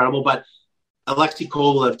was incredible. But Alexei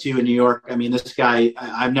Kovalev too in New York. I mean, this guy,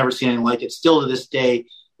 I've never seen anything like it. Still to this day,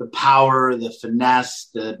 the power, the finesse,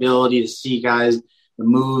 the ability to see guys, the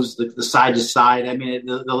moves, the side to side. I mean,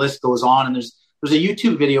 the list goes on. And there's a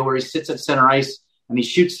YouTube video where he sits at center ice and he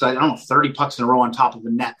shoots, 30 pucks in a row on top of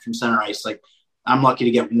the net from center ice. Like, I'm lucky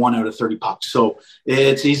to get 1 out of 30 pucks. So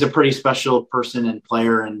he's a pretty special person and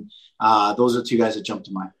player. And those are 2 guys that jump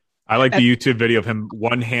to mind. I like the YouTube video of him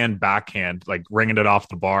one-hand backhand, like ringing it off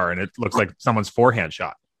the bar, and it looks like someone's forehand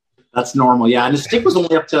shot. That's normal, yeah. And his stick was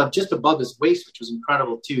only up to just above his waist, which was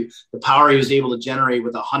incredible too. The power he was able to generate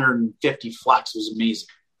with 150 flex was amazing.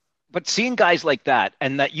 But seeing guys like that,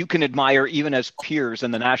 and that you can admire even as peers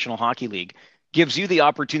in the National Hockey League, gives you the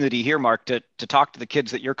opportunity here, Marc, to talk to the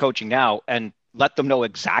kids that you're coaching now and let them know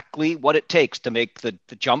exactly what it takes to make the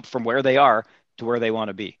jump from where they are to where they want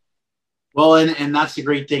to be. Well, and that's the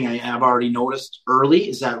great thing I've already noticed early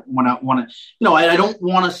is that when I want to, I don't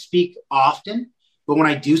want to speak often, but when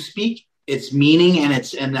I do speak, it's meaning and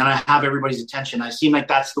then I have everybody's attention. I seem like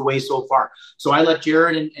that's the way so far. So I let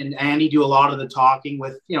Jared and Andy do a lot of the talking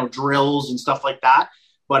with, drills and stuff like that.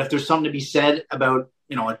 But if there's something to be said about,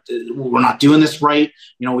 we're not doing this right,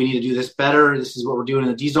 we need to do this better. This is what we're doing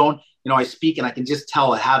in the D zone. I speak and I can just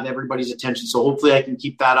tell I have everybody's attention. So hopefully I can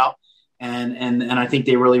keep that up. And I think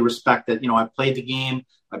they really respect that, I've played the game.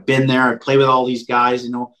 I've been there. I play with all these guys.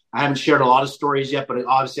 I haven't shared a lot of stories yet, but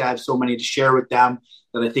obviously I have so many to share with them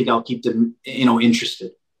that I think I'll keep them,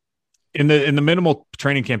 interested. In the minimal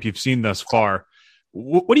training camp you've seen thus far,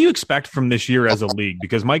 what do you expect from this year as a league?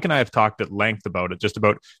 Because Mike and I have talked at length about it, just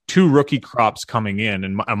about 2 rookie crops coming in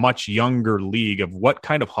and a much younger league of what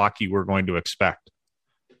kind of hockey we're going to expect.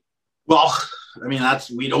 Well, we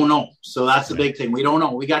don't know. So that's the big thing. We don't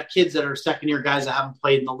know. We got kids that are second-year guys that haven't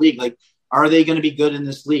played in the league. Like, are they going to be good in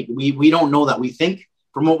this league? We don't know that. We think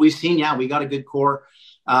from what we've seen, we got a good core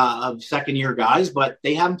of second-year guys, but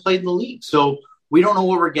they haven't played in the league. So we don't know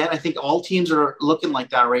what we're getting. I think all teams are looking like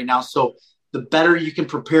that right now. So the better you can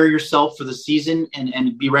prepare yourself for the season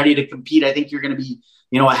and be ready to compete, I think you're going to be,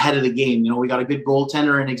 ahead of the game. We got a good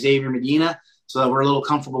goaltender in Xavier Medina. So we're a little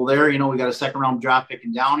comfortable there. We got a second-round draft pick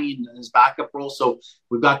in Downey in his backup role. So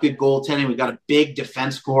we've got good goaltending. We've got a big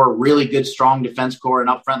defense core, really good, strong defense core. And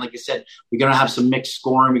up front, like I said, we're going to have some mixed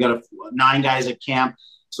scoring. We got 9 guys at camp.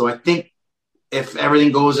 So I think if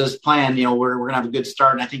everything goes as planned, we're going to have a good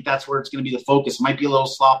start. And I think that's where it's going to be the focus. It might be a little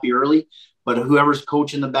sloppy early, but whoever's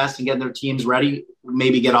coaching the best and getting their teams ready,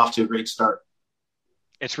 maybe get off to a great start.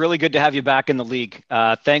 It's really good to have you back in the league.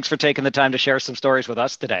 Thanks for taking the time to share some stories with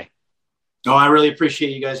us today. No, I really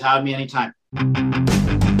appreciate you guys having me anytime.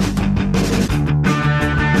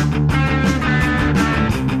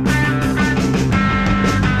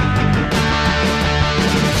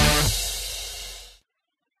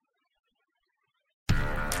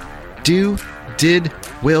 Do, did,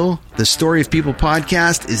 will, the Story of People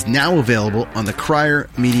podcast is now available on the Crier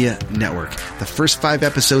Media Network. The first 5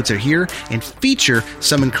 episodes are here and feature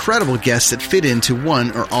some incredible guests that fit into one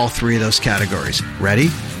or all 3 of those categories. Ready?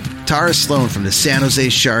 Tara Sloan from the San Jose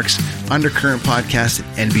Sharks Undercurrent podcast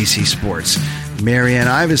at NBC Sports. Marianne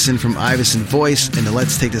Iveson from Iveson Voice and the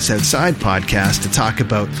Let's Take This Outside podcast to talk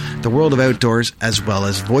about the world of outdoors as well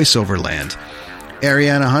as voiceover land.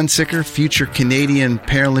 Ariana Hunsicker, future Canadian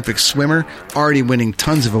Paralympic swimmer, already winning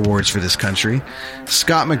tons of awards for this country.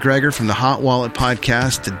 Scott McGregor from the Hot Wallet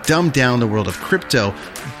podcast to dumb down the world of crypto,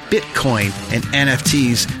 Bitcoin, and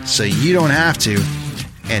NFTs so you don't have to.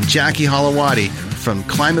 And Jackie Holowati from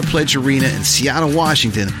Climate Pledge Arena in Seattle,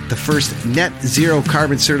 Washington, the first net zero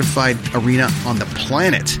carbon certified arena on the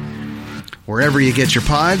planet. Wherever you get your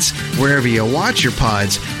pods, wherever you watch your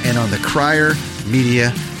pods, and on the Crier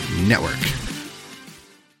Media Network.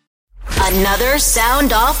 Another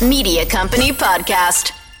Sound Off Media Company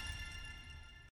podcast.